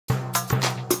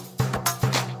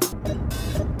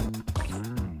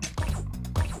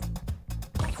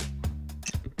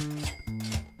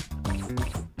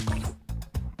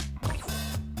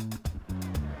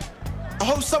I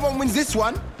hope someone wins this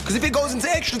one, because if it goes into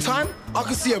extra time, I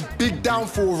can see a big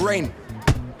downfall of rain.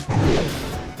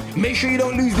 Make sure you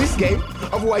don't lose this game,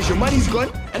 otherwise your money's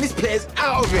gone and this player's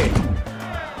out of it.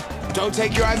 Don't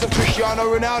take your eyes off Cristiano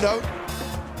Ronaldo.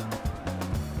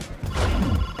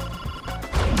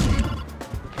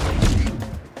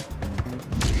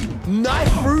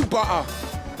 Knife through butter.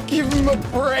 Give him a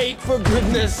break, for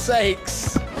goodness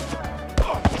sakes.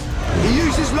 He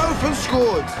used his loaf and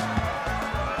scored.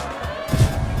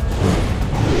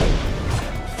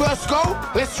 First goal,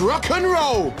 let's rock and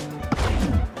roll.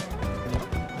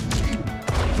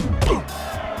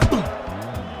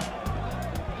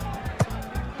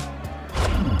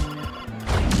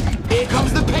 Here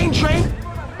comes the pain train.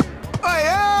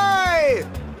 Aye, aye.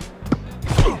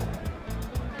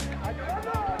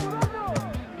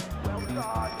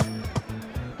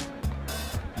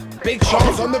 Big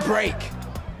chance on the break.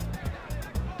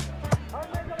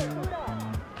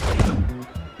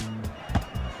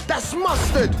 That's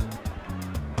mustard.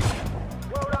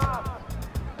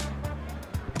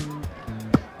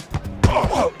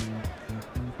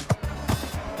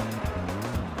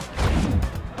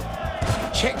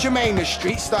 Check Jermaine, the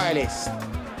street stylist.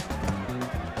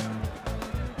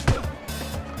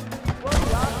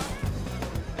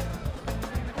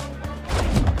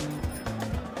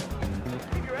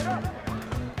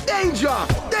 Danger!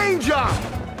 Danger!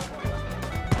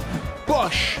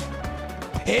 Bosh!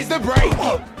 Here's the break!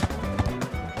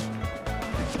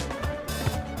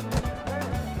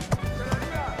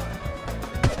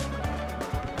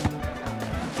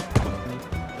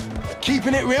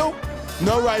 Keeping it real?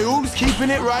 No Raúl's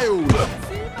keeping it Raúl.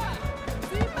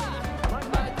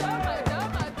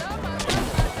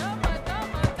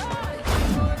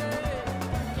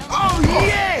 Oh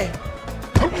yeah!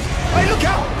 Hey, look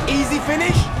out! Easy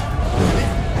finish.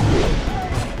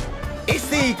 It's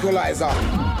the equalizer.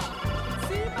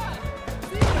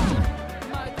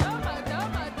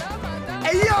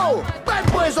 Hey yo!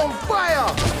 Bad boy's on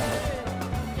fire!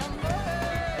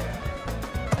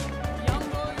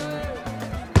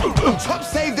 Top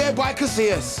save there by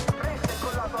Casillas.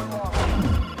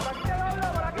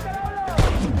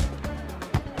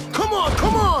 Come on,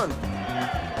 come on!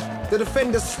 The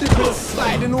defender's slipping and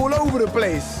sliding all over the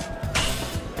place.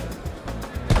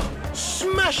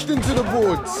 Smashed into the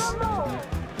boards.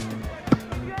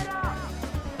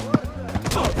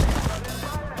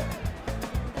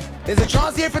 There's a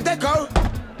chance here for Deco.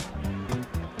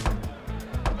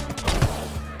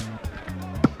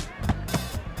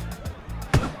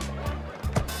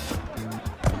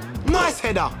 Nice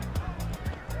header.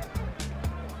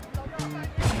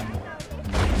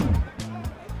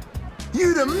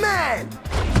 You the man.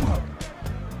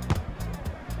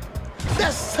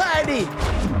 That's tidy.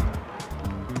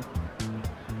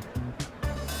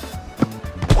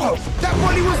 Whoa, that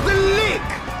volley was the lick.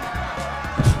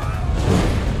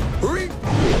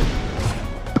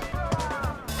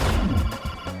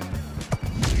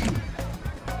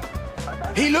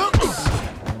 He looks.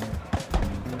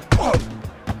 Whoa.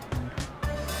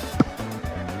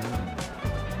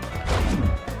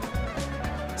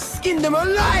 Skinned them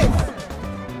alive.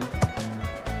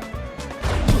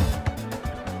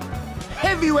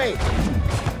 Heavyweight.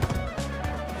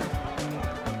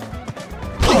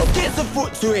 Gets a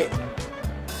foot to it.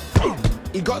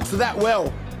 He got to that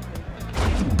well.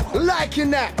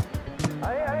 Liking that.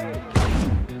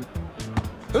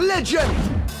 Legend.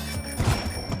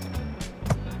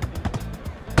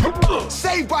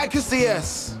 Saved by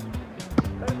Casillas.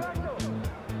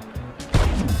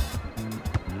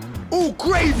 Ooh,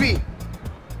 gravy.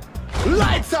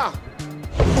 Lighter.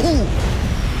 Ooh.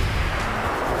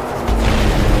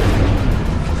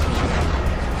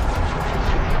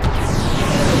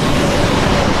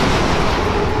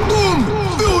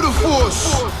 Force.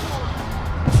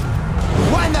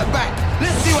 Wind that back.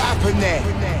 Let's see what happened there.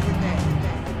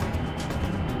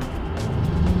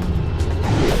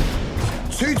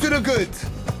 Two to the good.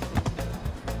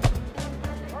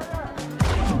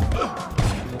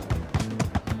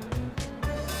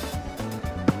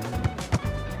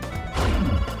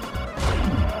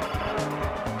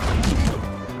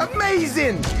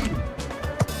 Amazing.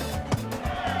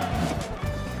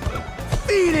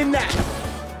 Feeling that.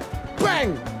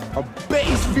 Bang. I bet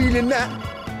he's feeling that.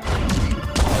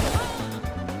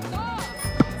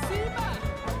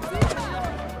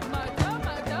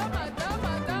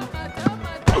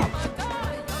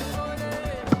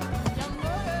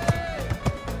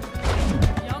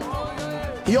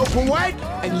 He opened wide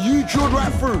and you drilled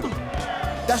right through.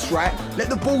 That's right, let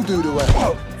the ball do the work.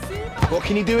 What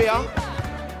can he do here?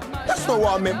 That's not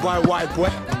what I meant by wide, boy.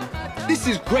 This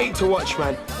is great to watch,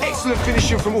 man. Excellent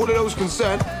finishing from all of those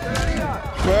concerned.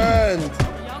 Burned.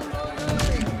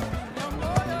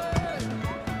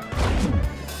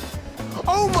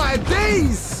 Oh my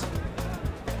days!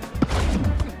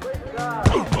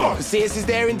 CS is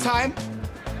there in time.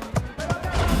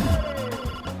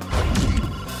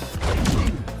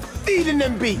 Feeding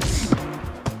them beats.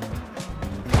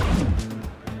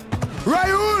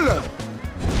 Raul!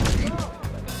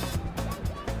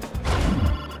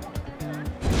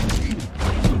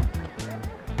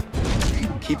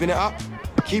 Keeping it up.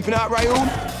 Keeping it up,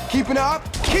 Raul. Keeping it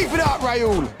up. Keeping it up,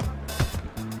 Raul.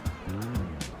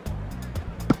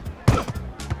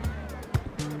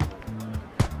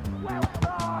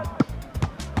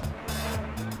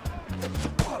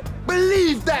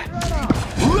 Believe that!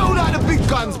 Roll out the big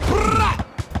guns. Brat!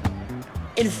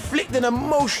 Inflicting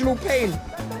emotional pain.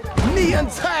 Neat and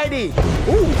tidy.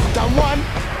 Ooh, done one,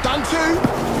 done two.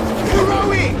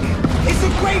 Heroic! It's a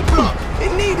great block.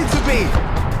 It needed to be.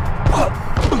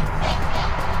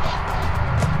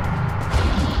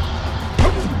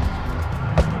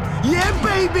 Yeah,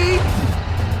 baby!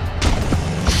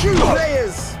 Shoot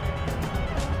players!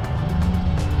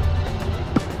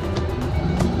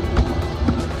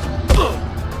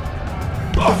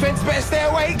 Defense better stay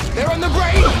awake. They're on the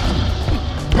break.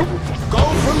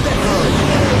 Goal from Deco.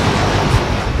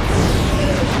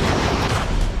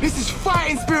 This is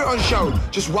fighting spirit on show.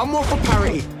 Just one more for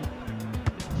parity.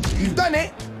 You've done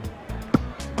it.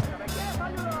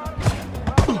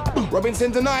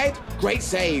 Robinson denied. Great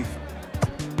save.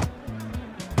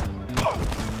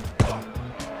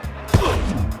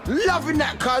 Loving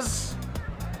that, cuz.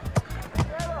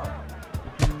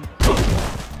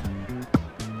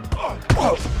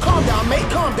 Oh, calm down, mate,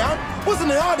 calm down. Wasn't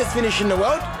the hardest finish in the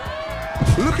world.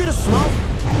 Look at the smile.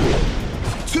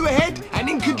 Two ahead and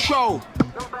in control.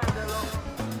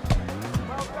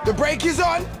 The break is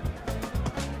on.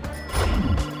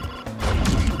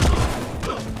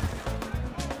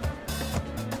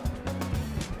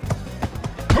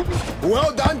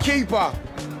 Well done, keeper.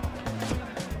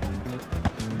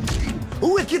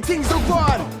 Wicked things are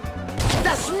gone.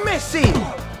 That's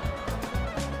Messi.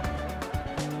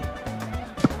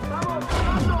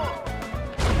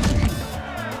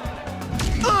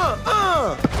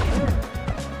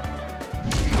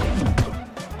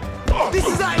 This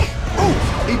is like, oh,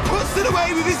 he puts it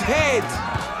away with his head.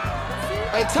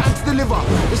 And time to deliver.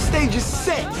 The stage is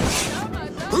set.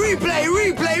 Replay,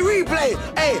 replay, replay.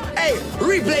 Hey, hey,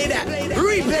 replay that.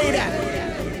 Replay that.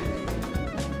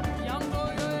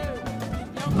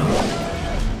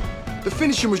 The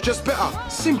finishing was just better.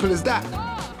 Simple as that.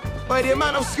 But the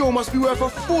amount of skill must be worth a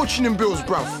fortune in bills,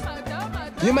 bruv.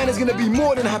 Your man is going to be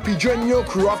more than happy joining your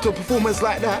crew after a performance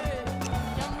like that.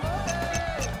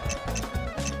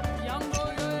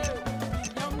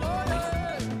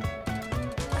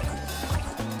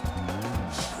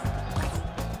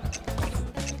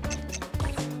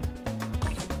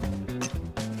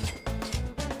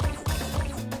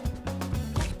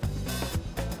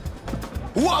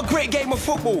 What a great game of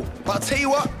football. But I'll tell you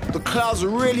what, the clouds are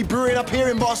really brewing up here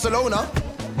in Barcelona.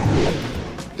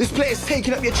 This player's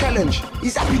taking up your challenge.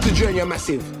 He's happy to join your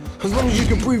massive. As long as you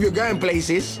can prove you're going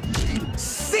places.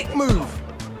 Sick move.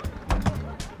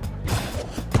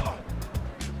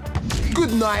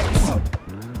 Good night.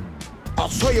 I'll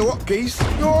tell you what, geese,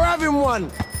 you're having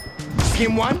one.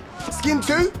 Skin one, skin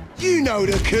two, you know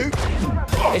the coup.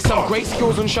 There's some great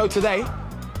skills on show today.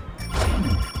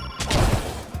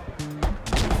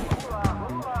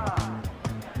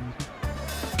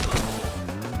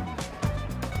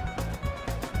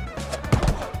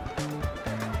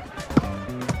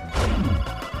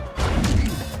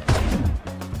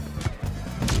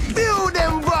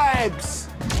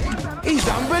 He's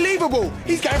unbelievable.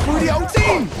 He's going through the whole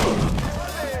team.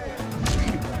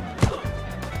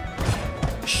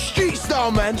 Street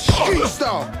style, man. Street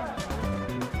style.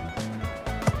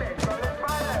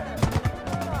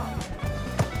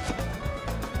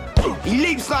 He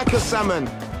leaps like a salmon.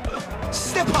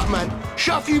 Step up, man.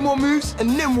 Shot a few more moves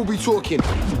and then we'll be talking.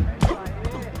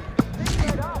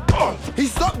 He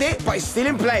stopped it, but he's still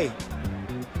in play.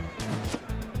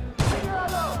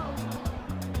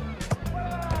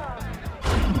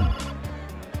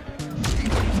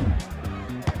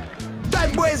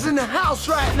 Bwoy's in the house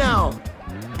right now.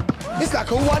 It's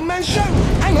like a one-man show.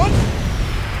 Hang on.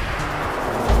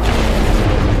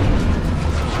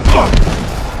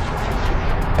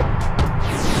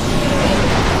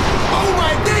 Oh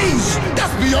my days!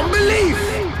 That's beyond belief.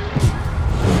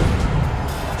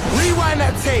 Rewind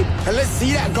that tape and let's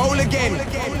see that goal again.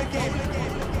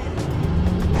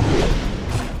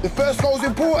 The first goal's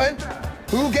important.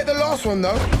 Who'll get the last one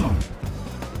though?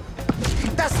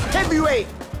 That's heavyweight.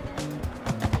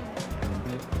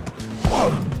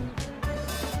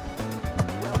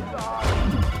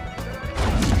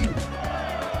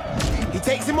 He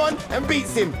takes him on and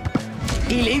beats him.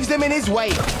 He leaves them in his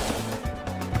way.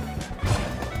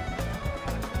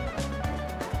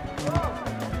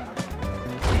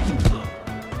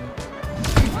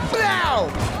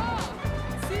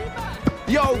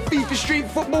 Yo, FIFA Street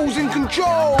Football's in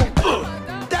control.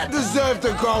 That deserved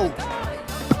a goal.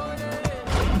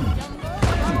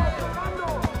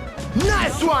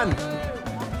 Nice one.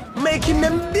 Making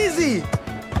them dizzy.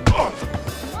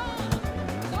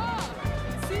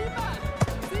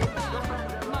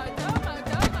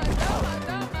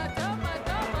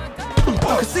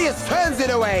 Casillas turns it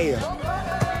away.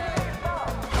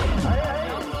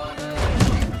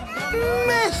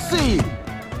 Messi.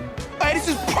 Hey, this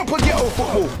is proper ghetto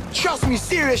football. Trust me,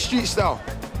 serious street style.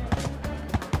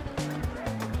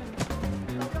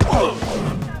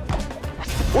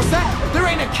 What's that? There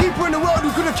ain't a keeper in the world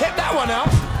who could have kept that one out.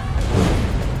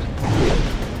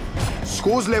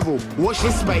 Scores level. Watch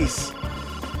this space.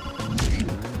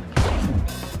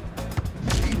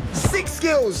 6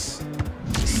 skills.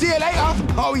 See you later.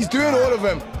 Oh, he's doing all of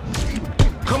them.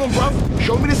 Come on, bruv.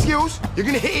 Show me the skills. You're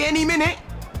going to hit it any minute.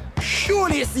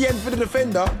 Surely it's the end for the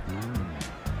defender.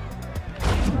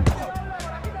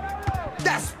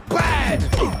 That's bad.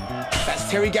 That's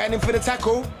Terry getting in for the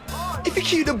tackle. If you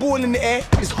keep the ball in the air,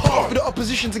 it's hard for the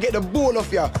opposition to get the ball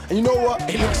off you. And you know what?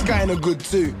 It looks kind of good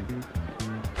too.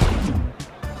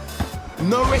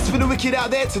 No rest for the wicked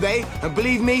out there today. And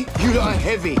believe me, you lot are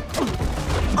heavy.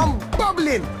 I'm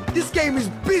bubbling. This game is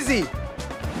busy.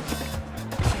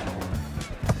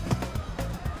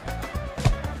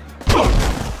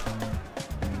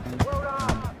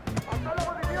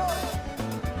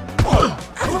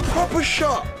 Have a proper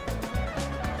shot.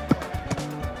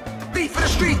 FIFA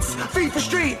Streets, FIFA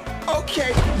Street.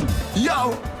 Okay.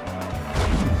 Yo.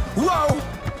 Whoa.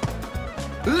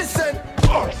 Listen.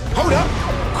 Hold up.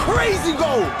 Crazy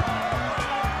goal.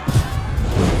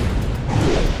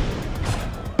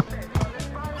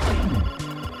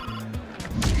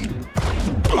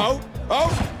 Oh,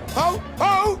 oh, oh,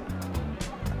 oh.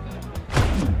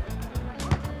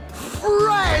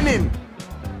 Frightening.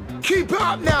 Keep it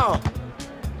up now.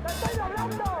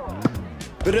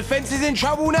 The defense is in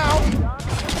trouble now.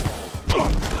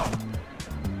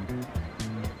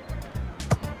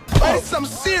 That's some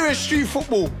serious street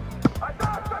football.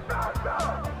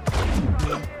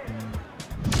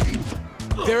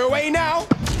 They're away now.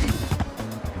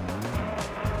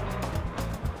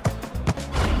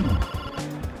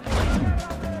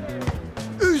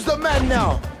 Who's the man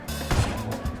now?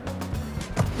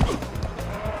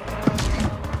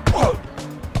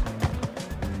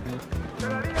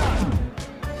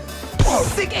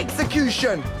 Sick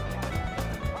execution.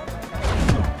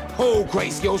 Oh,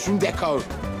 great skills from Deco.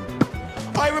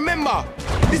 I remember,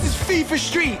 this is FIFA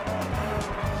Street.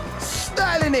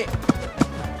 Styling it.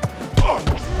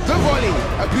 The volley,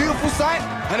 a beautiful sight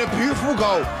and a beautiful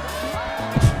goal.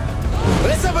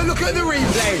 Let's have a look at the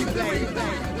replay.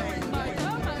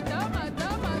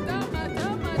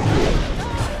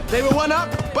 They were 1 up,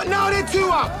 but now they're 2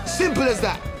 up. Simple as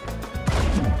that.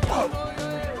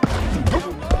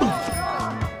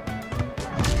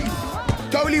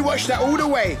 Totally watched that all the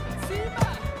way.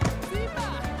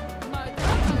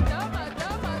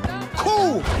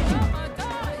 Cool.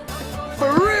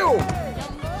 For real.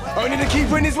 Only the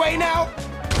keeper in his way now.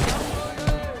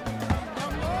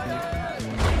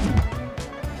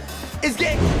 It's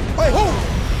getting... Wait, who?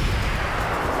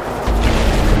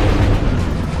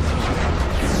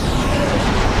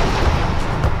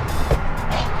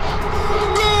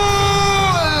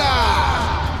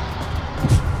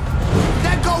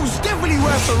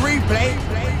 Worth a replay.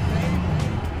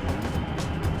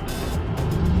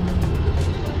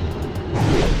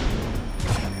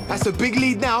 That's a big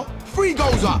lead now. 3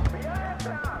 goals up.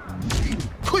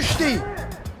 Kushti.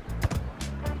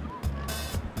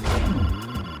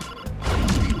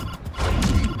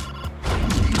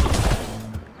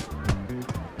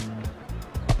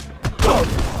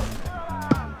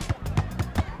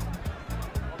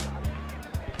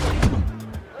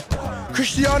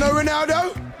 Cristiano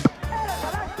Ronaldo.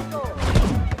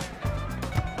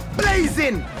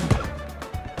 Blazing!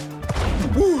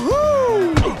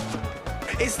 Woohoo!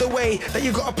 It's the way that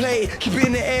you gotta play. Keep it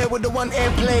in the air with the one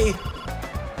air play.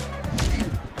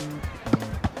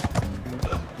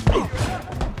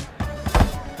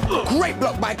 Great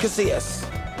block by Casillas.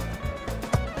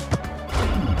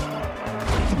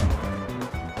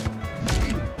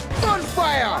 On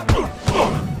fire!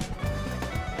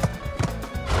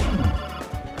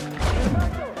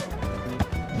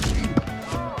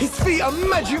 some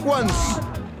magic ones.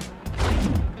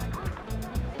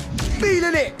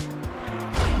 Feeling it.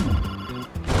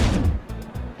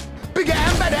 Bigger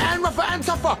and better and rougher and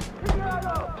tougher.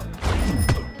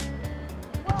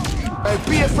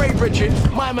 Be afraid, Richard.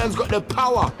 My man's got the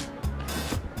power.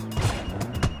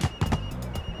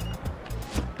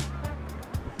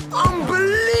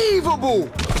 Unbelievable!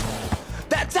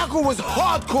 That tackle was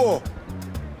hardcore.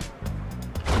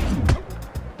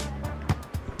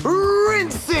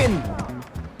 Rinsing.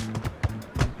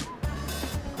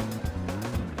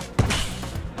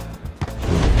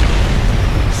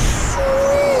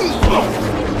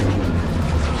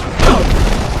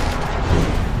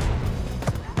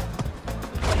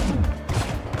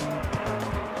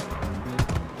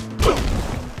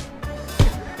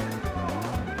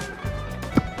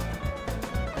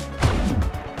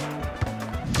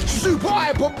 Super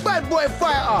hyper bad boy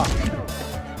fighter.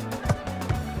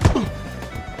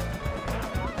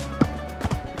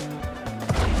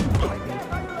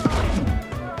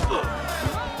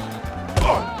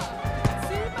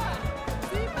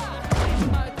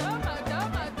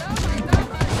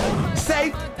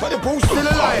 Safe, but the ball's still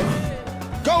alive.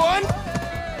 Go on.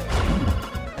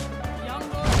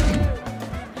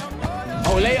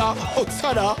 Oh, later. Oh,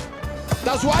 tada.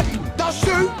 That's one. That's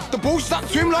two. The ball stuck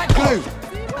to him like glue.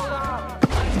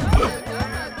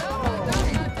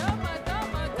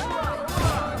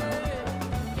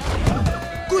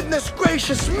 Goodness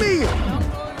gracious me!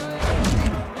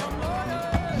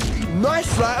 Nice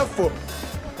sleight of foot.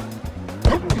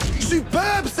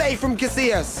 Superb save from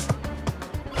Casillas.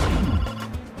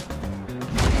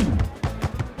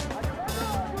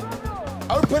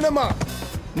 Open him up.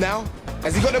 Now,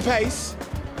 has he got the pace?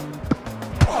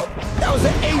 Oh, that was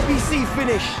an ABC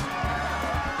finish.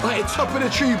 Right, top of the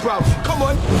tree, bruv. Come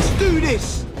on, let's do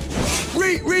this.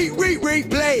 Replay.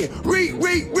 Replay.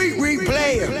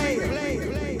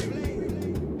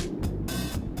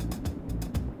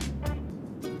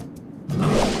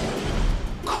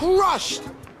 Crushed!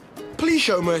 Please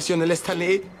show mercy on the less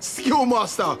talented. Skill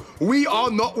master, we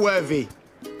are not worthy.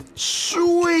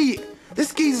 Sweet!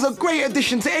 This geezer's a great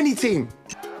addition to any team.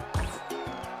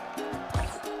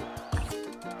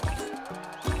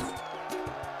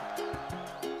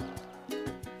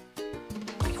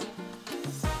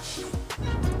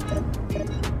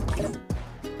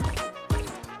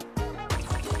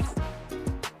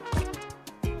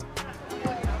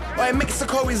 Right,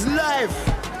 Mexico is live.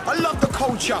 I love the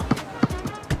culture.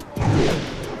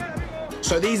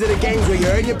 So these are the games where you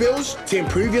earn your bills to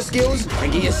improve your skills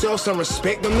and get yourself some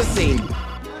respect on the scene.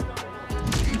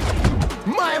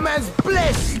 My man's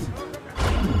blessed.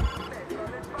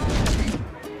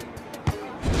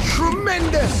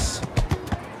 Tremendous.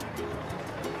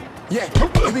 Yeah,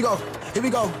 here we go. Here we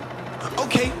go.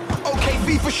 Okay,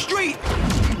 FIFA Street.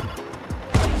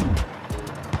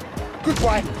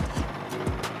 Goodbye.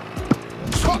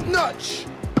 Top notch.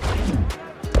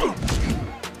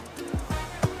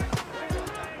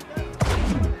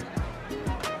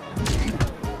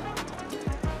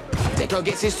 Deco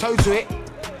gets his toe to it.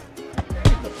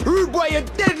 Bwoy, you're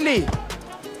deadly.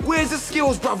 Where's the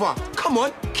skills, brother? Come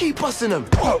on, keep busting them.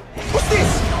 Whoa, what's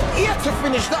this? He had to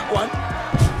finish that one.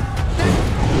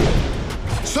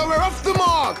 So we're off the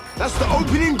mark. That's the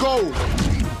opening goal.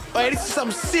 Hey, this is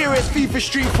some serious FIFA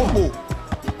Street football.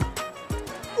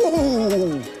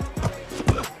 Ooh.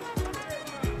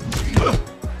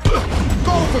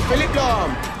 Goal for Philip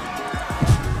Lahm.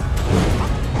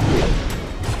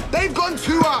 They've gone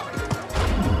 2 up.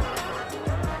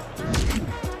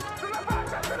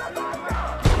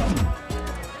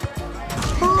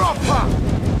 Proper.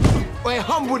 Wait,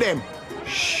 humble them.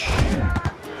 Shh.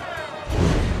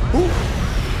 Ooh.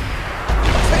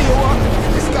 Tell you what,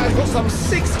 this guy's got some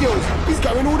sick skills. He's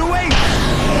going all the way.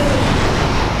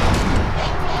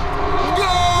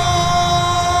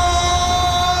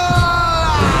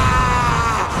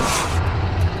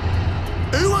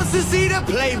 Who wants to see the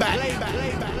playback?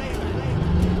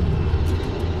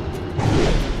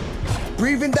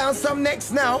 Breathing down some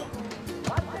necks now.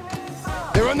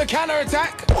 They're on the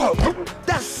counter-attack. Oh,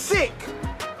 that's sick.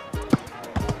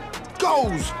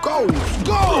 Goals.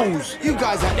 You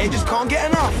guys out there just can't get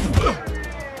enough.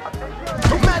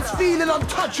 Man's feeling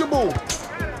untouchable.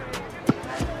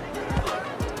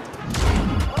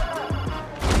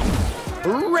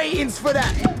 Ratings for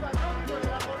that.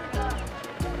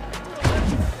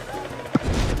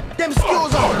 Them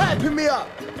skills are hyping me up.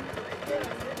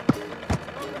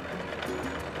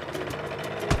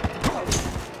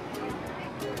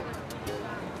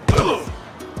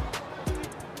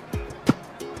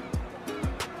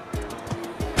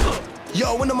 Yo,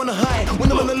 know when I'm on the high,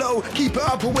 when I'm on the low, keep it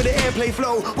up with the airplay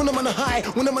flow. When I'm on the high,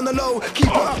 when I'm on the low, keep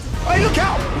it up. Hey, look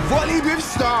out! Volley with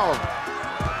style.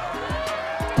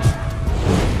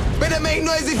 Better make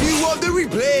noise if you want the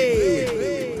replay.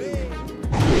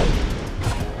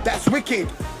 That's wicked.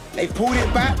 They pulled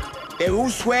it back. They're all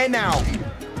square now.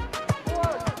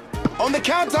 On the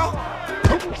counter.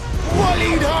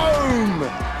 Volleyed home.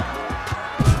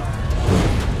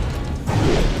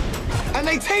 And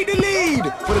they take the lead.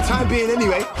 For the time being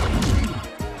anyway.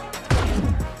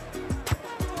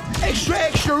 Extra,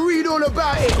 extra, read all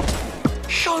about it.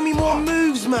 Show me more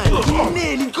moves, man. You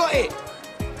nearly got it.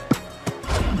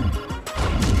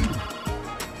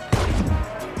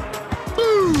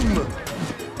 Boom!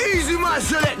 Easy, my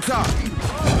selector.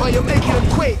 But you're making them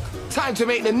quick. Time to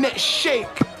make the net shake.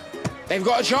 They've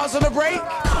got a chance on the break.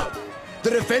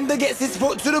 The defender gets his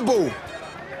foot to the ball.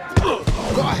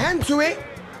 Got a hand to it.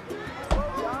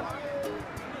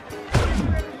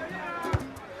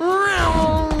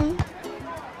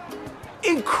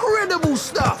 Incredible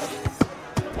stuff.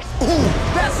 Ooh,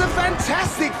 that's a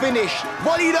fantastic finish.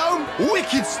 Volleyed home,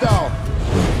 wicked style.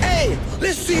 Hey,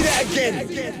 let's see that again.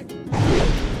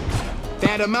 They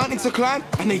had a mountain to climb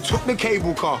and they took the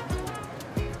cable car.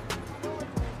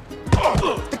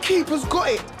 The keeper's got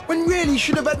it when really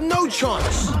should have had no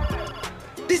chance.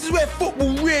 This is where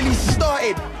football really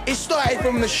started. It started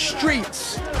from the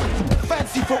streets.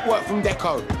 Fancy footwork from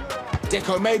Deco.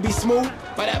 Deco may be small,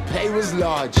 but that play was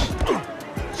large.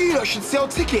 You lot should sell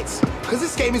tickets, because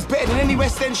this game is better than any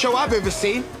West End show I've ever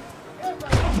seen.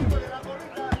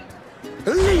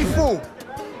 Lethal.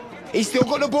 He's still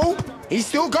got the ball. He's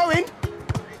still going.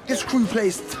 This crew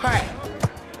plays tight.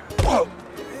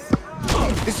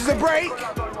 This is a break.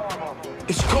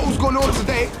 His goal's gone on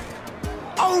today.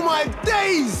 Oh my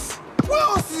days! What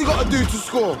else has he got to do to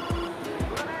score?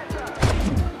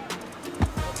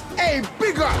 Hey,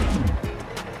 big up!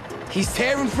 He's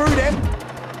tearing through them.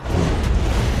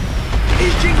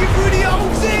 He's drinking through the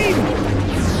whole team!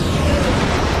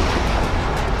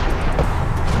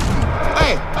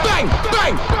 Hey, bang,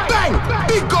 bang, bang!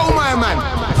 Big goal, my man!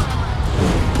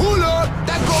 Pull up!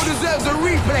 That goal deserves a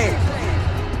replay!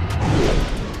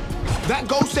 That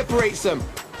goal separates them.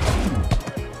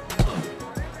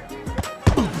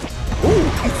 Ooh,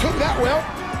 he took that well.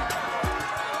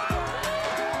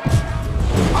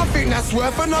 I think that's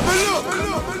worth another look.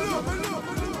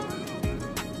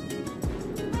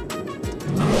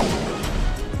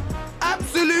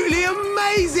 Absolutely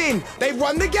amazing! They've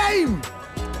won the game!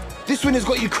 This one has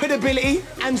got you credibility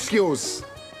and skills.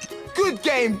 Good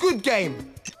game, good game.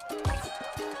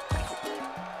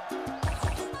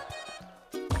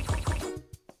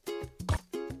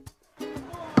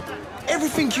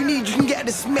 Everything you need, you can get at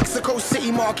this Mexico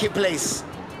City marketplace.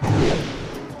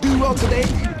 Do well today,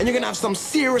 and you're gonna have some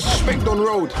serious respect on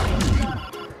road.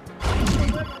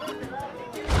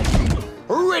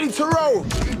 Ready to roll.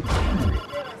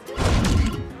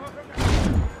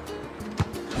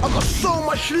 I've got so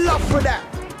much love for that.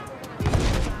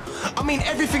 I mean,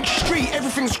 everything's street,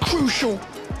 everything's crucial.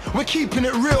 We're keeping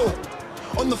it real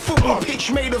on the football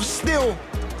pitch made of steel.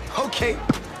 Okay.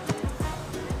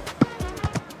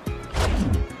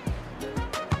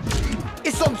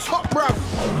 It's on top, bruv.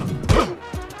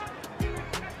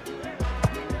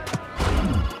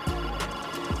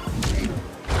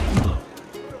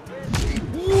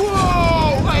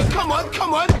 Whoa! Hey, come on,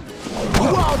 come on.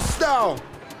 Wild style.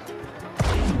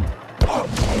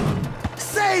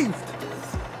 Saved.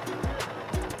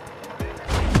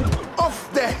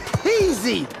 Off the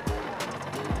easy.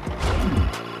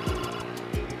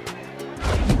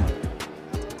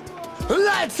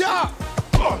 Lights up.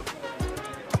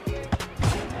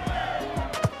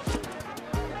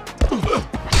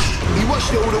 He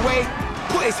watched it all the way,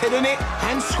 put his head in it,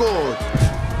 and scored.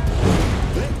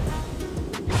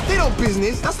 They don't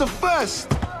business, that's the first.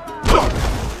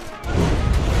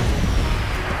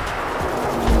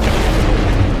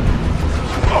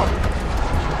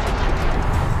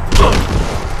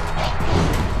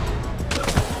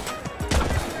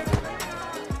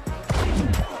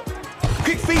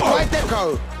 Quick feet by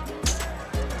Deco.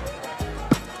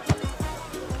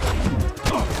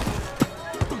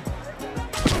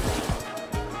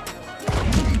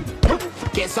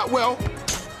 Gets up well.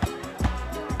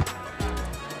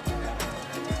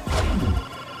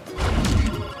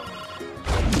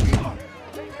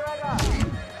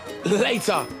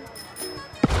 Later.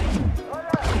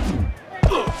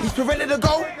 He's prevented the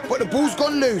goal, but the ball's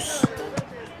gone loose.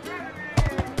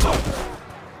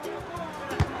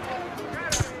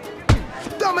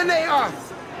 Dominator!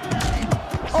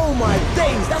 Oh my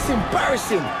days, that's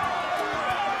embarrassing.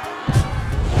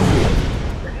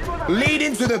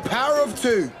 leading to the power of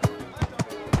two.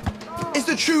 It's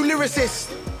the true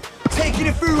lyricist, taking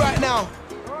it through right now.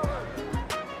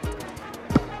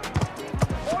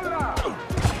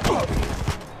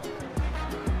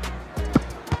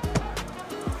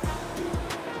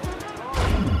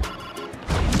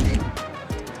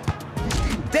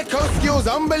 Deco skills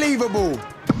unbelievable.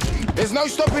 There's no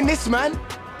stopping this man.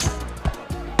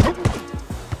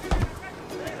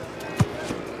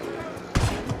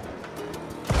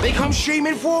 They come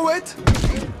streaming forward.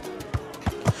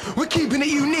 We're keeping it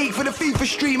unique for the FIFA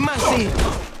Street Massey.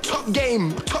 Top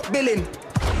game, top billing.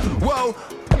 Well,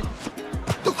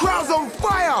 the crowd's on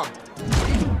fire.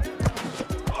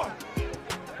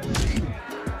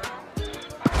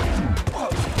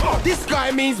 This guy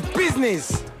means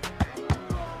business.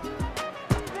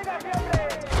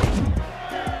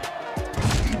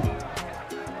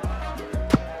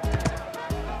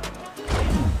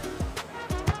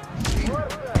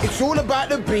 It's all about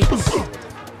the beats.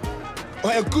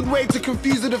 A good way to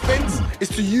confuse the defense is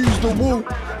to use the wall.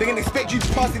 They're gonna expect you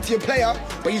to pass it to your player,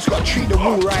 but you just gotta treat the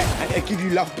wall right and they'll give you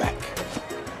love back.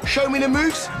 Show me the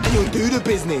moves and you'll do the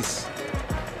business.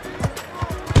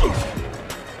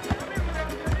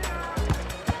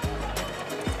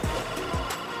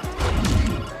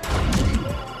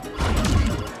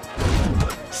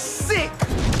 Sick!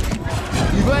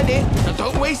 You've earned it, now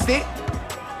don't waste it.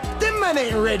 Them man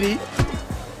ain't ready.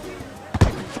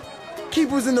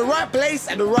 Keeper was in the right place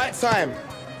at the right time.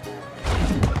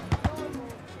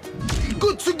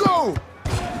 Good to go.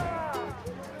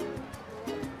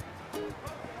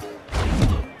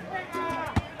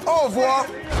 Au revoir.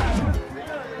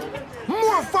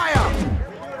 More fire.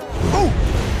 Oh!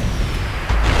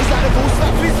 Is that the ball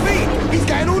stuck to his feet? He's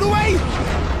going all the way.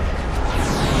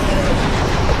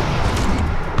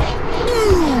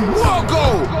 Boom! What a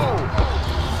goal!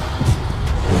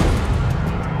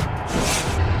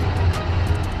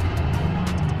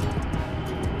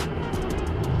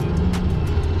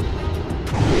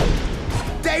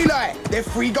 Daylight, they're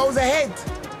 3 goals ahead.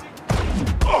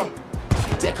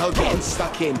 Deco getting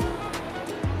stuck in.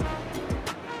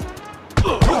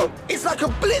 It's like a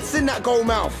blitz in that goal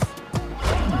mouth.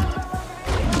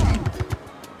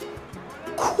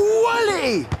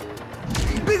 Quality!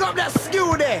 Big up that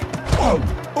skill there.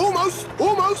 Almost,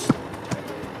 almost.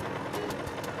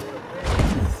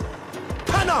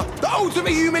 Panna, the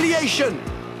ultimate humiliation.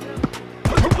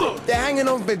 They're hanging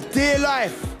on for dear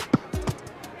life.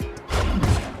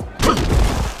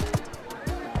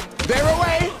 They're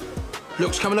away.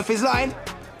 Looks coming off his line.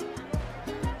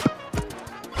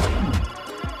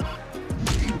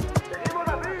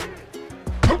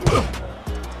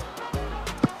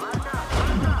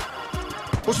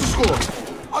 What's the score?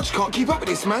 I just can't keep up with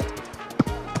this, man.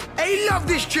 Hey, love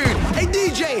this tune. Hey,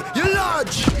 DJ, you're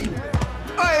large.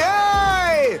 Hey,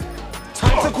 hey!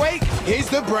 Time to quake. Here's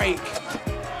the break.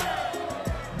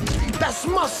 That's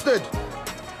mustard.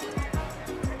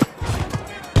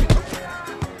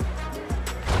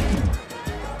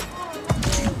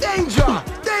 Danger!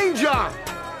 Danger!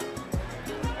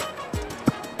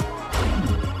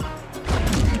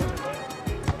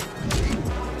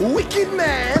 Wicked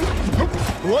man!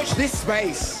 Watch this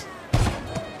space.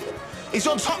 He's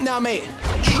on top now, mate.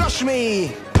 Trust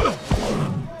me.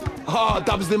 Oh,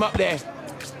 dubs them up there.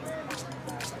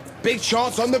 Big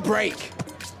chance on the break.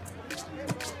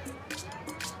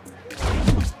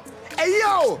 Hey,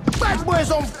 yo! Bad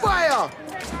Boy's on fire!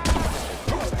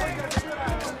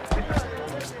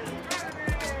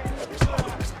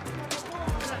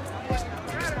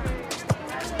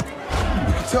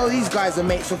 Tell these guys are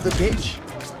mates off the pitch.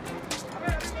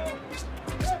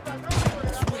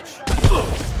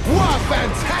 What a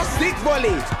fantastic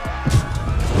volley!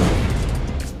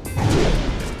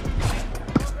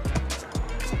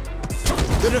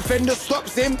 The defender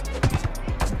stops him.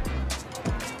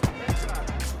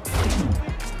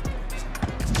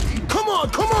 Come on,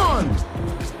 come on!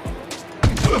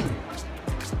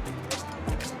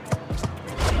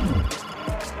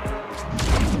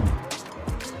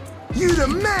 You the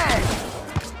man!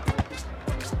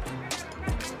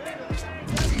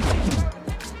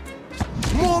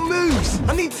 More moves!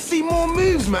 I need to see more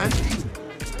moves, man!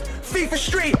 FIFA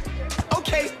Street!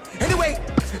 Okay, anyway,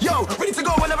 yo, ready to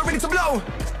go whenever ready to blow!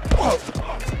 Whoa.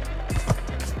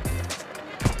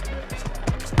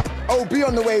 Oh, be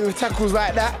on the way with tackles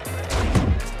like that.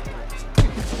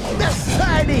 That's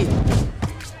tidy!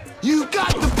 You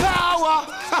got the power!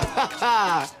 Ha ha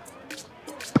ha!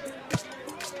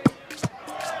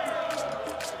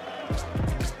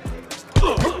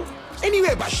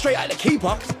 Anywhere but straight at the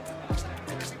keeper.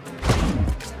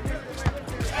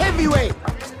 Heavyweight.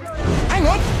 Hang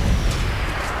on.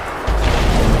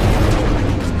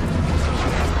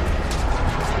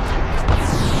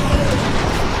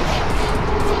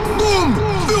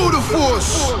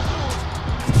 force.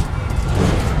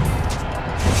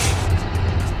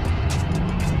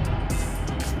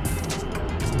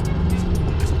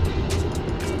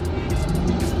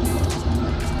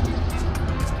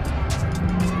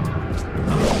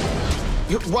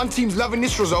 One team's loving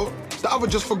this result, the other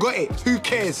just forgot it. Who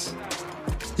cares?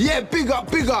 Yeah, big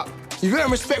up, big up. You've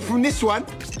earned respect from this one.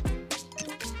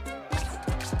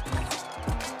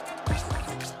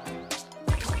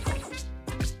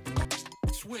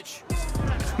 Switch.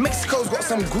 Mexico's got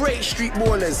some great street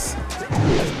ballers.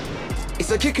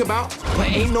 It's a kickabout, but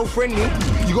ain't no friendly.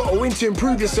 You gotta win to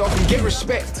improve yourself and get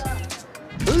respect.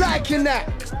 Liking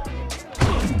that.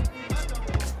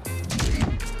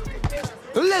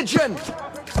 Legend.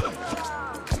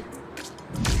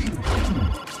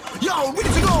 Yo, ready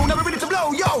to go, never ready to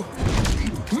blow, yo!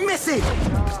 Messi!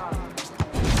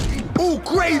 All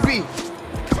gravy!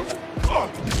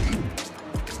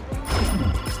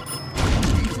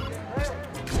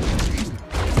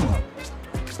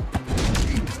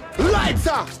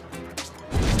 Lighter!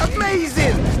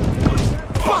 Amazing!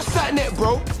 Bust that net,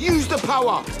 bro! Use the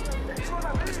power!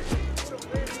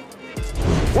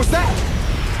 What's that?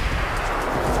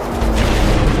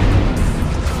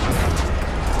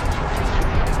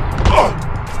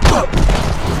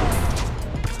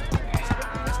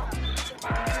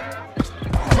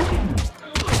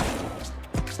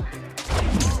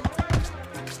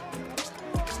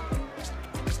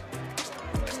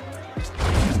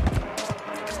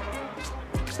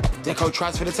 Deco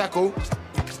tries for the tackle.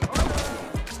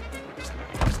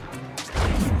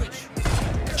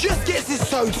 Just gets his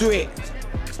toe to it.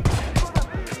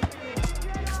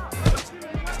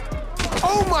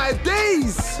 Oh my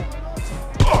days!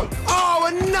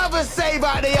 Oh, another save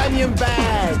out the onion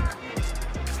bag.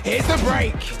 Here's the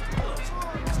break.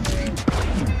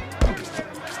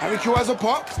 Harry Q has a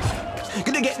pop.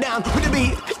 Gonna get down with the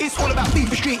beat. It's all about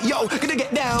FIFA Street. Yo, gonna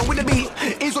get down with the beat.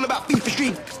 It's all about FIFA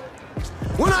Street.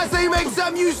 When I say make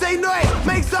some, you say no.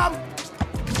 Make some.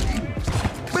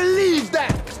 Believe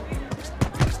that.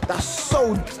 That's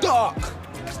so dark.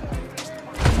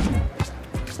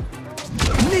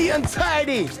 Neat and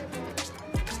tidy.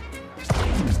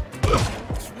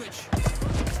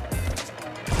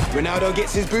 Ronaldo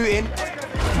gets his boot in.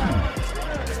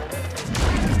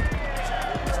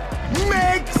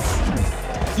 Megs!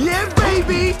 Yeah,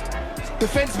 baby!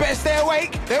 Defense better stay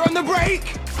awake. They're on the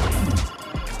break.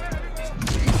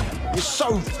 You're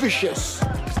so vicious.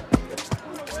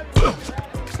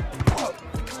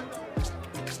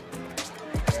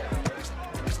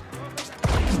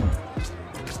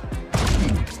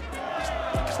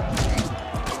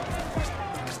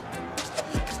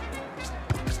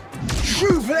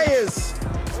 True players.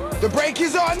 The break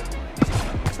is on.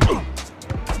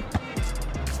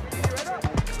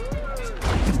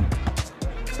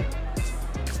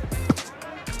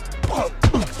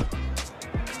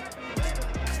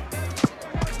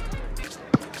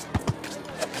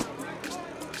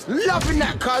 Loving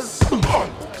that, cuz.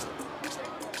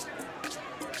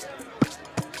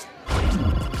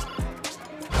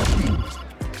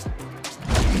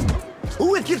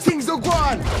 Wicked things are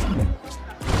gone.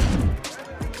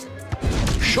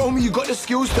 Show me you got the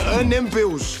skills to earn them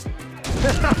bills.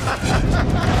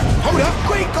 Hold up,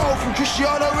 great goal from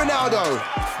Cristiano Ronaldo.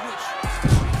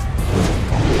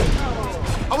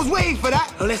 I was waiting for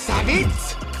that. Let's have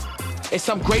it. There's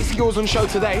some great skills on show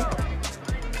today.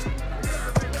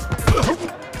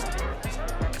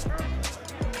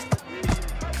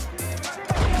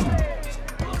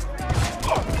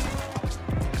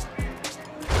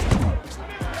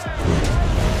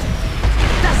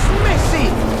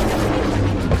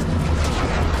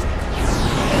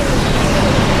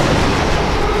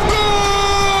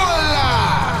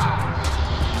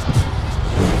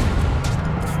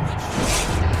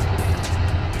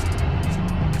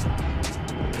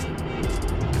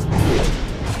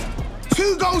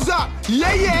 Goes up,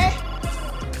 yeah, yeah.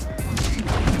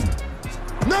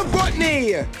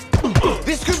 Novotny.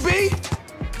 This could be.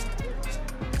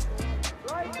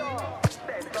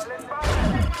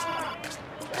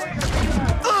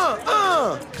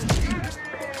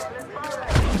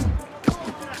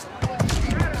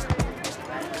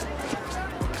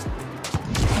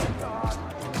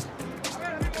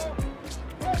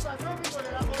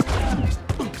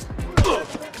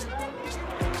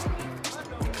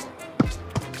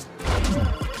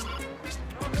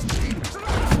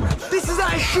 This is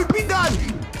how it should be done.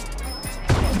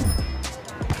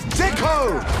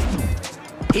 Deco.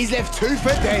 He's left two for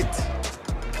dead.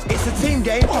 It's a team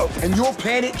game, and you're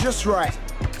playing it just right.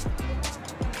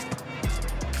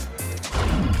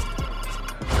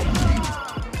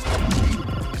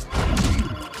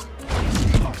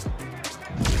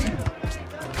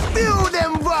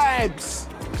 vibes.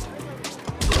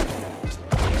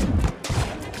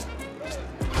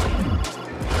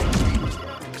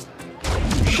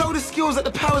 Show the skills that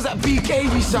the powers that be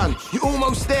gave you, son. You're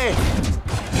almost there.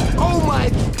 Oh my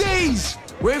days!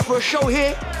 We're in for a show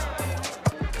here.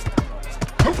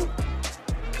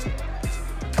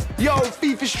 Yo,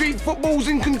 FIFA Street Football's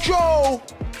in control.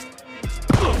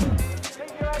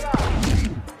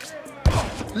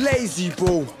 Lazy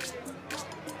ball.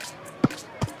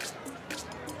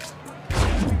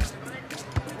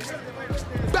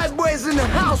 Bad boys in the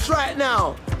house right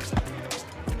now.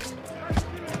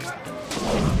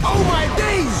 Oh my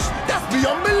days! That's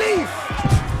beyond belief!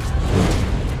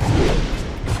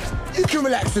 You can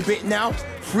relax a bit now.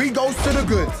 3 goals to the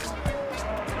good.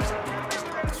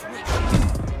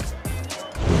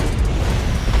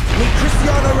 Meet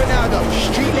Cristiano Ronaldo,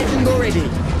 street legend already.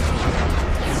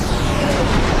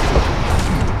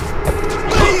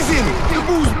 Blazing! The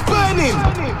ball's burning!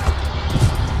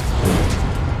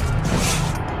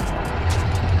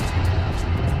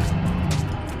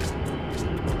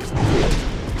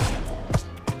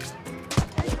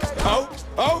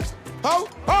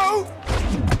 Oh!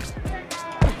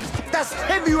 That's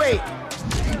heavyweight!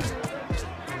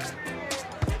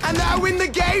 And I win the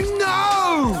game?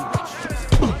 No!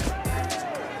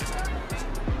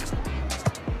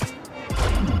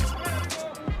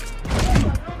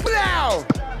 Blow!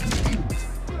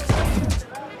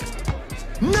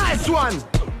 Nice one!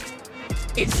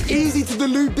 It's easy to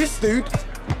delude this dude.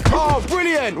 Oh,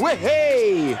 brilliant!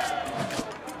 Hey!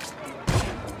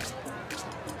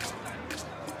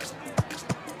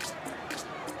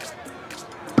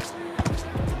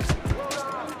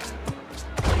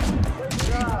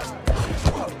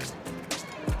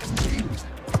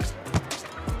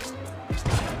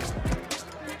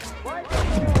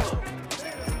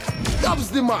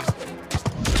 Dubs them up.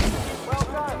 Well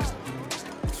done.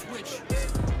 Switch.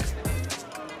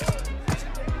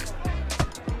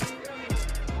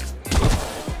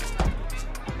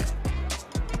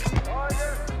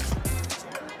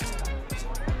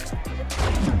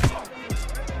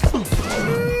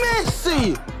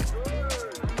 Messi!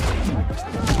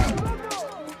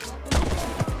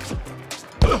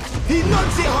 He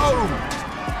knocks it home!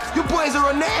 Your boys are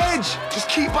on the edge! Just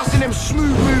keep busting them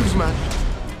smooth moves, man.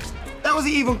 That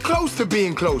wasn't even close to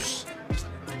being close.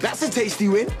 That's a tasty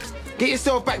win. Get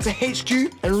yourself back to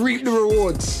HQ and reap the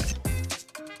rewards.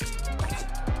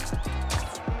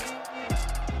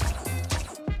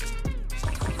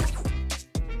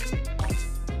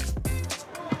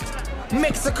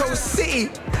 Mexico City,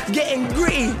 getting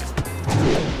gritty.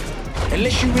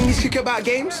 Unless you win these kickabout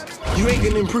games, you ain't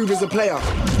gonna improve as a player.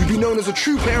 You'll be known as a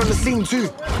true player on the scene too.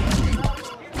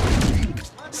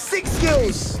 6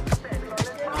 skills.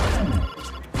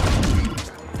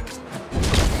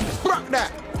 Bruck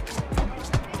that.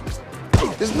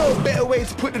 There's no better way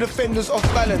to put the defenders off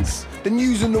balance than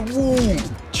using the wall.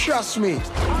 Trust me.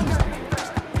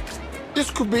 This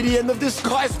could be the end of this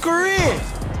guy's career.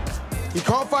 He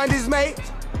can't find his mate.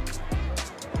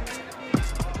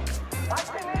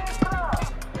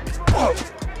 Oh.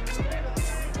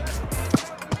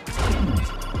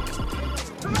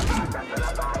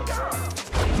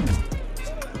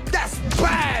 That's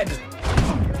bad.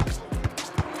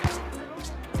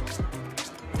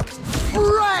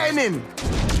 Frightening.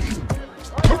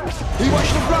 He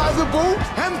watched the fly of the ball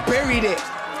and buried it.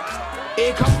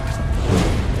 Here comes.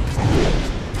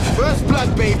 First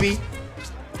blood, baby.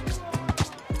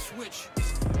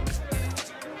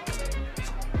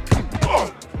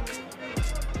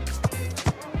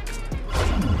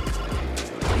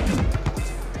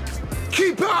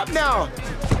 Keep it up now!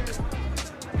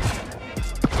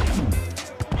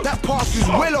 That pass is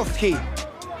well off key.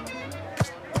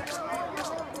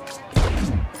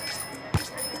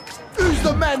 Who's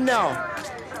the man now?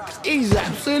 He's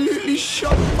absolutely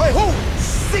shot. Wait, oh!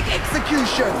 Sick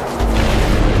execution!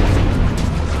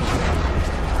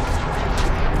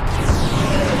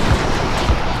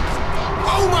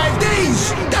 Oh my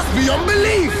days! That's beyond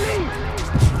belief!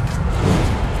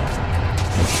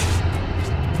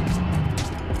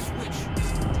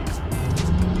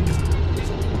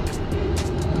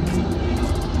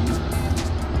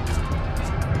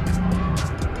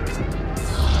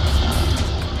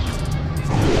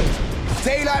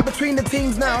 Daylight between the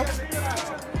teams now.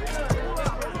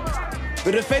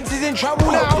 The defense is in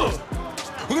trouble now.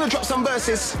 We're gonna drop some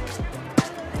verses.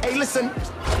 Hey, listen.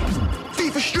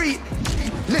 FIFA Street.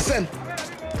 Listen.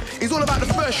 It's all about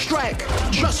the first strike.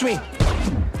 Trust me.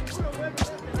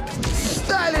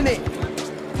 Styling it.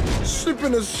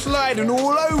 Slipping and sliding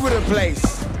all over the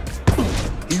place.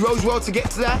 He rose well to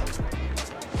get to that.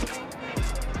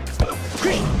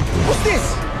 What's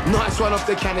this? Nice one off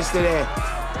the canister there.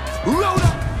 Roll up.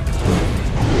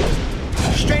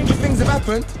 Stranger things have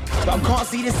happened, but I can't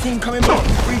see this team coming back.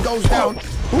 3 goals down.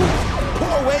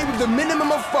 Put away with the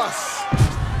minimum of fuss.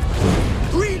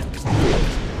 Read.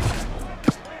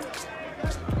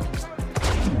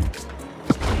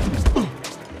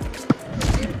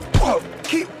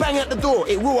 Keep banging at the door.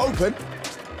 It will open.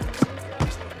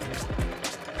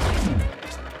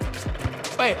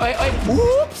 Wait.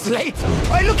 Whoops, late.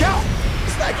 Hey, look out.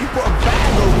 It's like you put a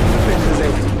bag over the defender's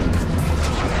head.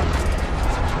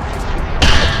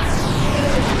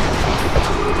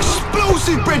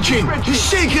 Explosive bridging. He's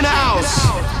shaking the house.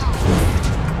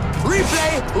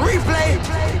 Replay.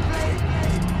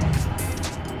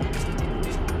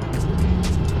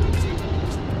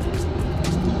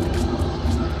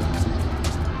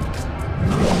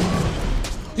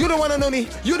 You're the one and only.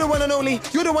 You're the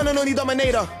one and only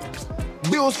dominator.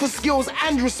 Bills for skills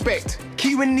and respect.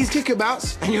 Keep winning these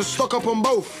kickabouts and you'll stock up on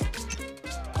both.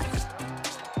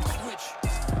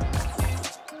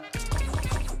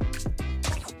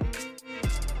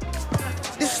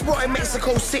 This spot in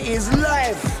Mexico City is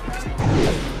live.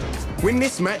 Win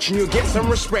this match and you'll get some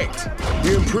respect.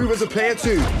 You improve as a player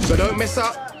too, so don't mess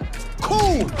up.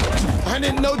 Cool! I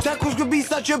didn't know tackles could be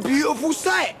such a beautiful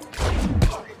sight.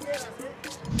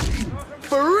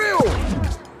 For real!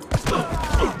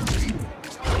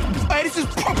 Hey, this is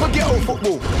proper ghetto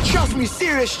football. Trust me,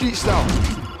 serious street style.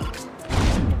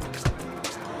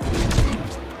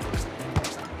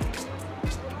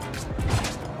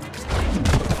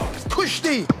 Push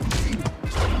D.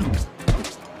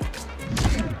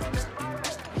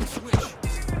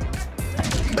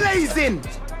 Blazing.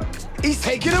 He's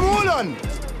taking them all on.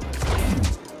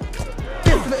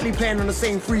 Definitely playing on the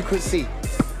same frequency.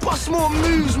 Bust more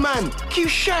moves, man. Keep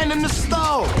shining the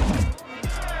style.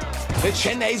 The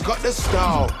Cheney's got the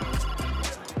style.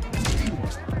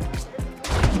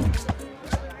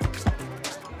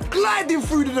 Gliding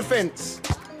through the defense.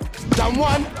 Done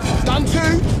 1, done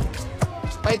 2.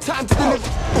 By time to deliver.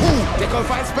 Ooh, they go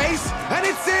find space, and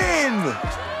it's in.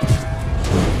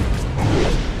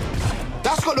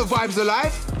 That's got the vibes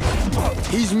alive.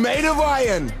 He's made of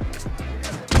iron.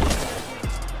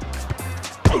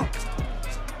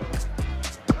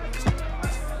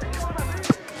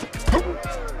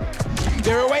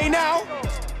 They're away now.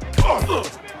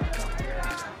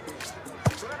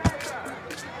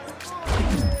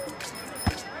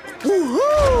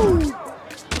 Woohoo!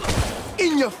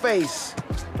 In your face.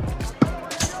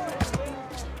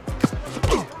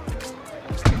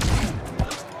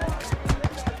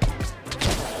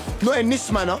 Not in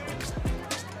this manner.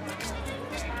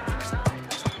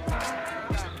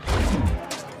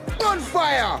 On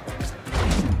fire!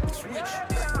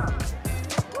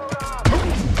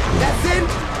 That's in.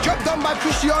 Drop done by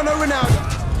Cristiano Ronaldo.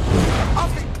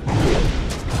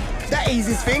 That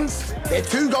eases things. They're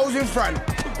 2 goals in front.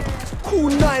 Cool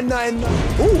 9-9.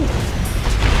 Ooh.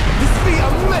 His feet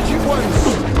are magic ones.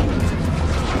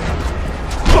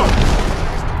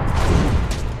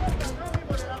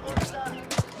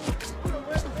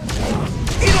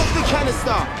 In off the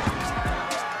canister.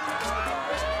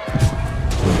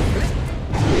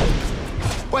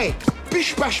 Wait,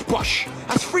 bish bash bosh.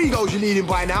 That's 3 goals you're leading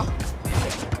by now.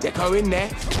 Deco in there.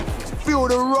 Feel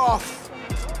the wrath.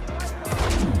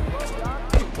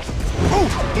 Oh,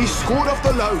 he scored off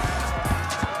the loaf.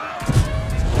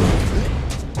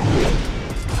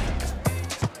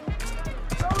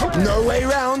 No way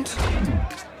round.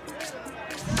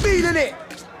 Feeling it.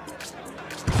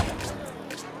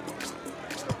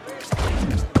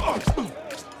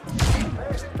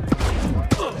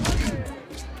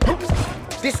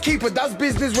 This keeper does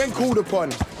business when called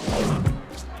upon.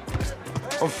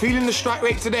 I'm feeling the strike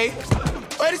rate today.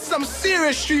 Oh, this is some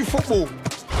serious street football.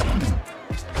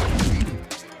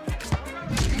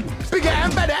 Bigger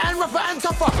and better and rougher and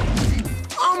tougher.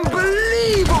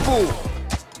 Unbelievable.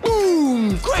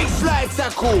 Boom, great slide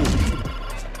tackle.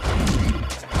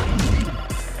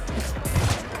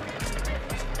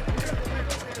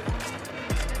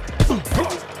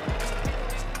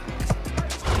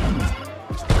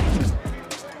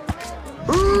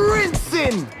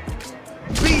 Rinsing.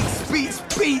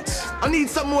 Beats. I need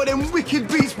some more of them wicked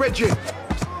beats, Bridget.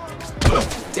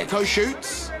 Deco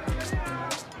shoots.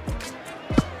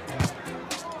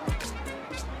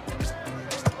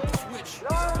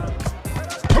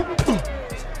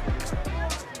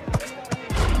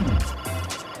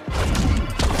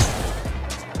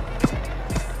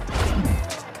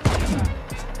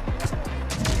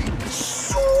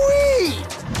 Sweet!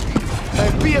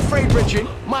 Don't be afraid, Bridget.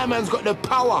 My man's got the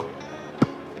power.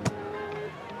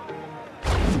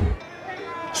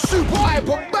 Super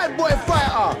hyper bad boy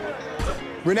fighter.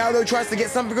 Ronaldo tries to get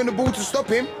something on the ball to stop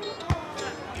him.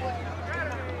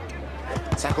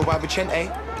 Tackle by Vicente.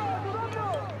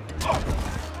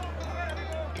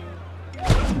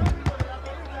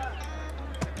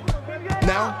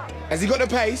 Now, has he got the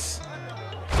pace?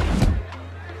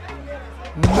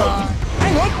 Nah.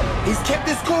 Hang on. He's kept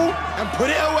his cool and put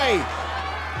it away.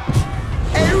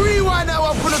 Hey, rewind that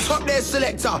one from the top there,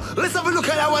 selector. Let's have a look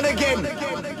at that one again.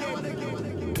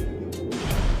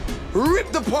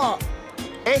 Ripped apart.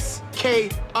 S-K-I-L-L.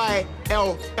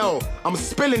 I'm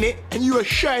spelling it and you are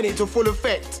showing it to full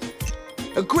effect.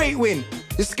 A great win.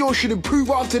 Your skill should improve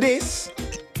after this.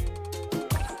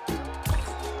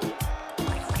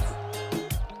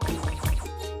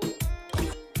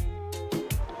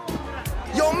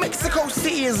 Yo, Mexico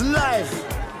City is live.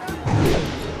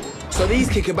 So these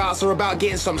kickabouts are about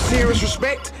getting some serious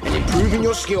respect and improving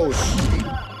your skills.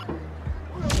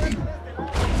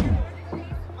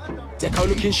 Deco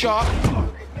looking sharp.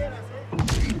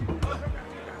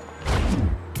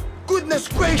 Goodness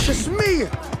gracious me!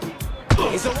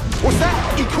 What's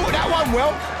that? He caught that one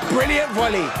well. Brilliant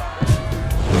volley.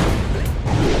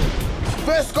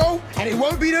 First goal, and it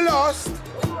won't be the last.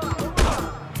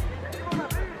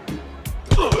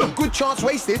 Good chance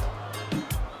wasted.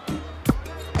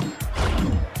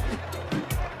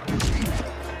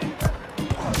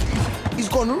 He's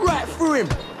gone right through him.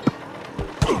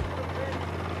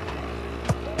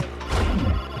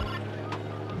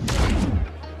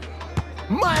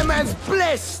 My man's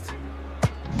blessed.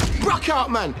 Rock out,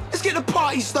 man. Let's get the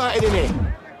party started in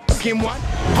here. Skim one.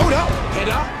 Hold up.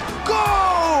 Header.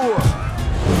 Go!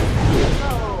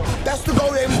 That's the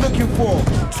goal they was looking for.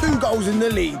 2 goals in the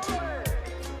lead.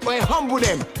 Boy, humble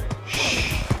them.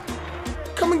 Shh.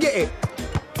 Come and get it.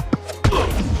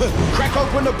 Crack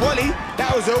open the volley.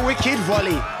 That was a wicked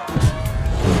volley.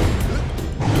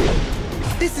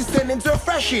 This is turning into a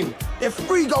thrashing. They're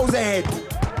 3 goals ahead.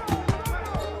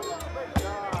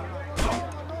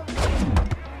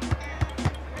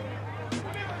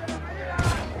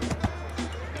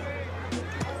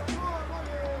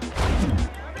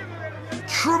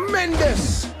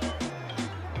 Tremendous!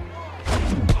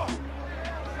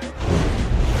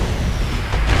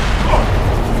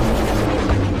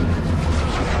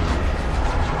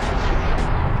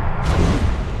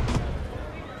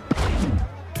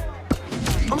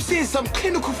 I'm seeing some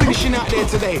clinical finishing out there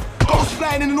today. Goals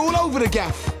flying in and all over the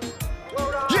gaff.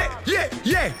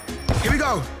 Yeah! Here we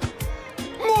go.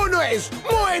 More noise,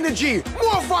 more energy,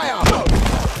 more fire.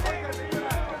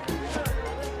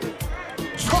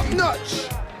 Top notch.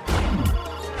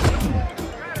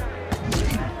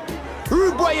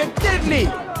 Bwoy, you're deadly.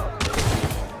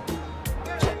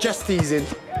 Just teasing.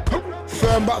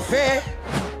 Firm but fair.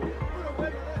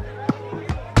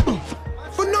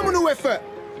 Phenomenal effort.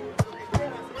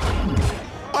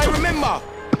 I remember,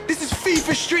 this is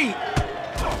FIFA Street.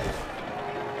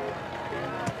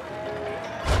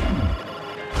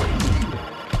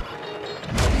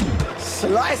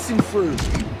 Slicing through.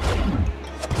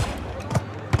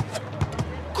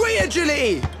 Great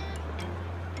agility.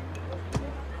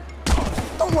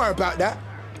 Don't worry about that.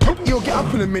 You'll get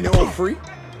up in a minute or 3.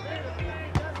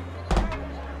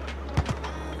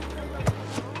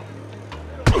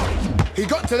 He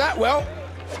got to that well.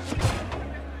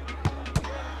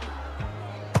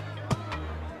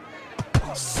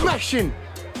 Smashing.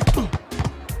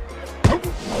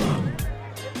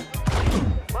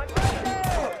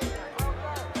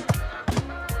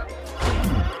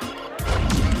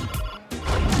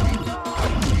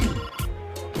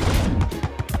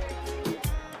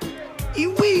 He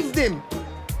weaved him.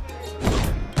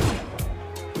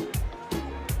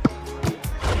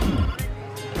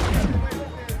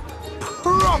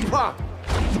 Proper.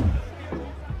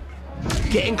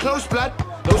 Getting close, blood.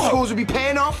 Those scores will be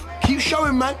paying off. Keep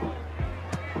showing, man.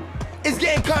 It's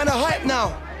getting kind of hype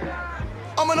now.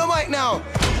 I'm on the mic now.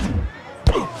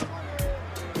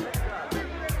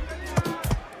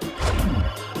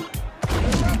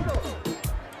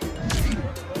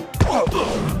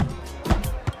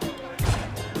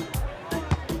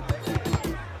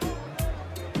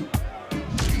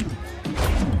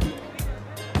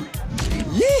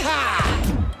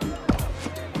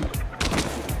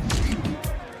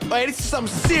 Hey, this is some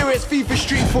serious FIFA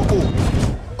Street football.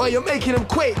 Oh, you're making them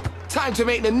quake. Time to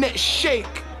make the net shake.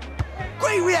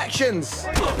 Great reactions.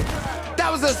 That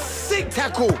was a sick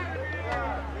tackle.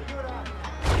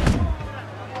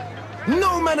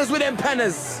 No manners with them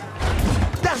panners.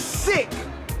 That's sick.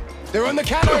 They're on the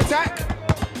counter attack.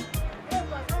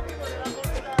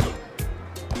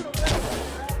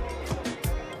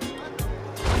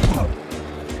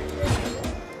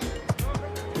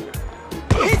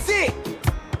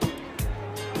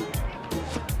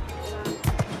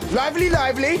 Lively,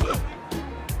 lively.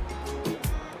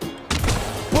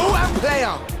 Ball and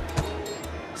player.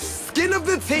 Skin of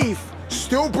the teeth.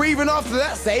 Still breathing after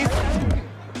that save.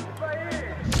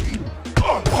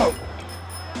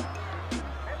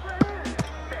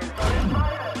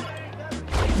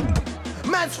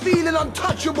 Man's feeling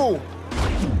untouchable.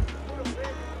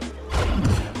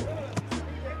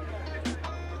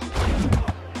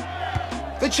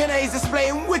 The Chene is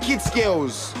displaying wicked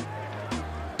skills.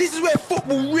 This is where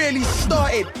football really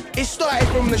started. It started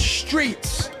from the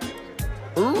streets.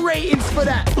 Ratings for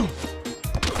that.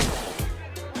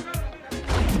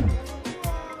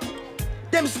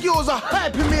 Them skills are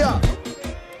hyping me up.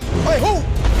 Hey, who?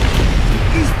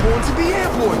 He's born to be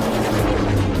airborne.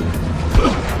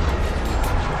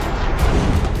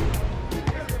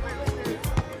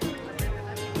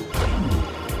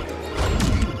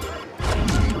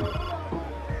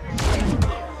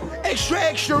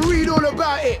 Extra, read all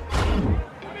about it.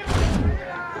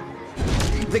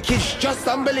 The kid's just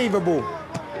unbelievable.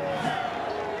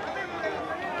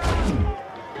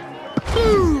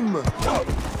 Boom!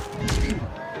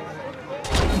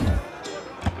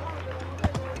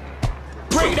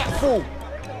 Break that fall.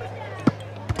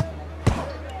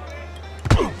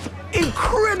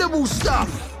 Incredible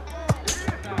stuff.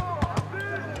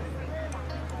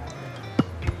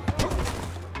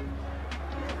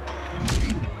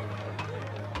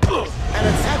 And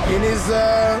a tap-in is,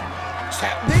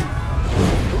 tapped in.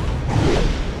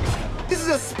 This is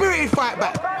a spirited fight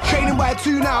back. Training by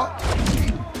 2 now.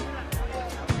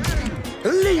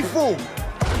 Lethal.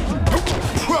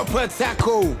 Proper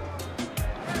tackle.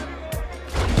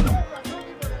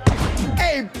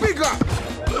 Hey, big up.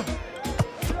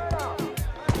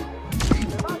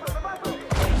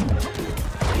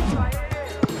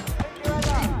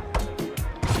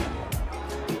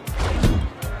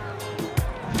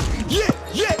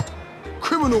 Yeah.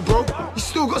 Criminal, bro. You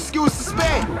still got skills to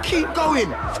spare. Keep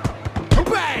going.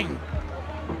 Bang.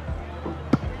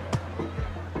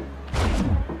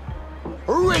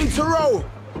 Ready to roll.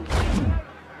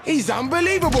 He's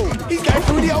unbelievable. He's going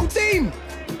through the whole team.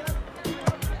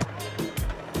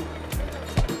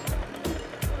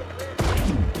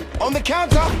 On the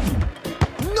counter.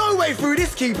 No way through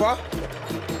this keeper.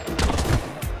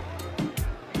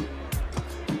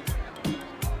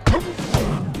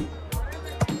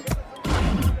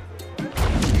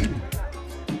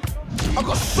 I've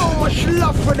got so much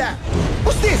love for that.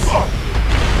 What's this?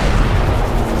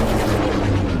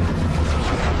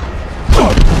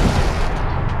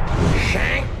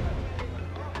 Shank.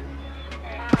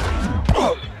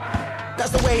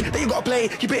 That's the way that you gotta play.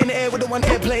 Keep it in the air with the one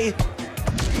airplay.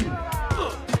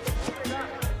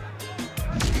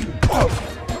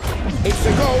 It's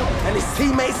a goal, and his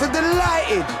teammates are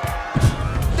delighted.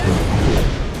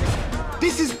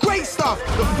 This is great stuff.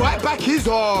 The fight back is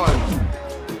on.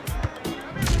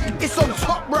 It's on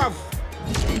top, bruv.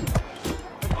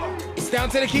 It's down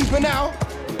to the keeper now.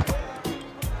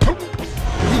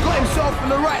 He got himself in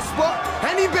the right spot,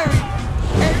 and he buried.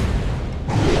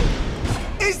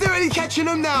 Is there any catching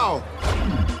him now?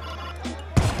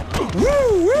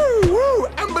 Woo, woo, woo!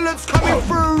 Ambulance coming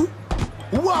through.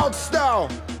 Wild style.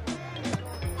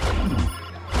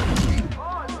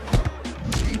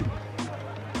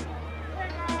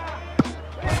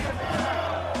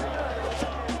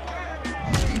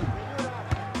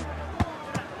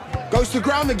 Goes to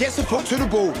ground and gets a foot to the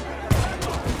ball.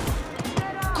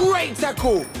 Great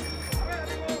tackle.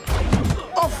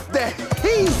 Off the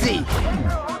easy.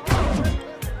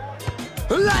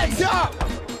 Lights it up.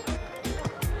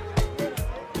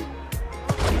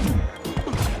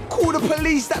 Call the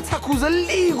police, that tackle's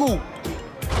illegal.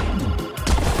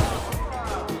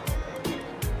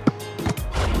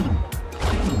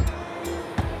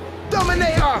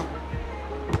 Dominator.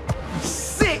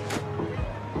 Sick.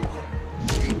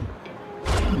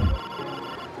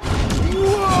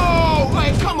 Whoa,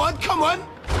 hey, come on.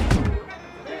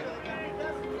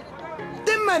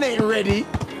 Them man ain't ready.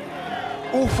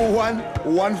 All for one,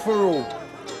 one for all.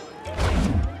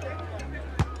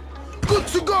 Good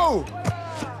to go.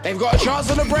 They've got a chance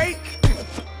on the break.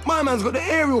 My man's got the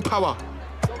aerial power.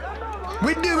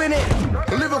 We're doing it.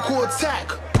 A Liverpool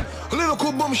attack. A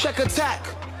Liverpool boom shack attack.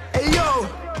 Hey, yo.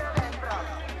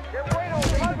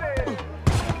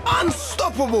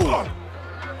 Unstoppable.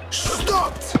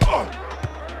 Stopped.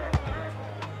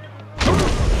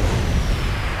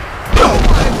 Oh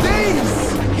my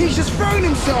days. He's just thrown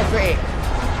himself at it.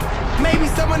 Maybe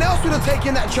someone else would have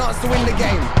taken that chance to win the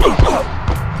game.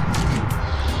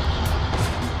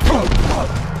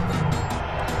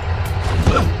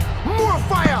 More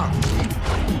fire!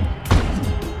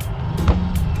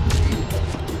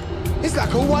 It's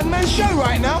like a one-man show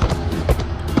right now.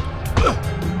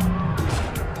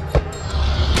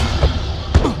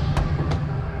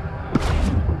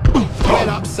 Head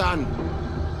up, son.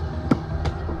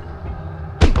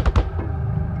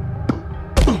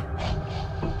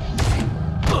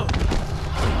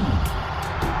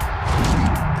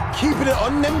 Keeping it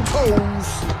on them toes.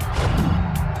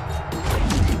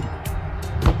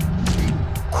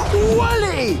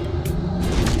 Quality!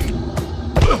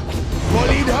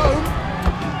 Volleyed home.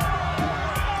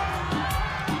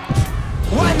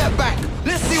 Wind that back.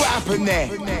 Let's see what happened there.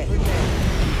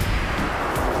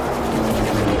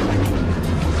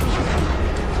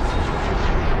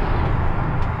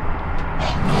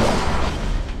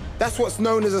 That's what's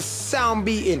known as a sound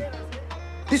beating.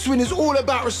 This win is all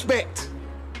about respect.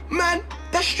 Man,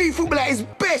 that street football at its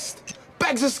best.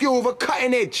 Bags of skill with a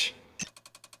cutting edge.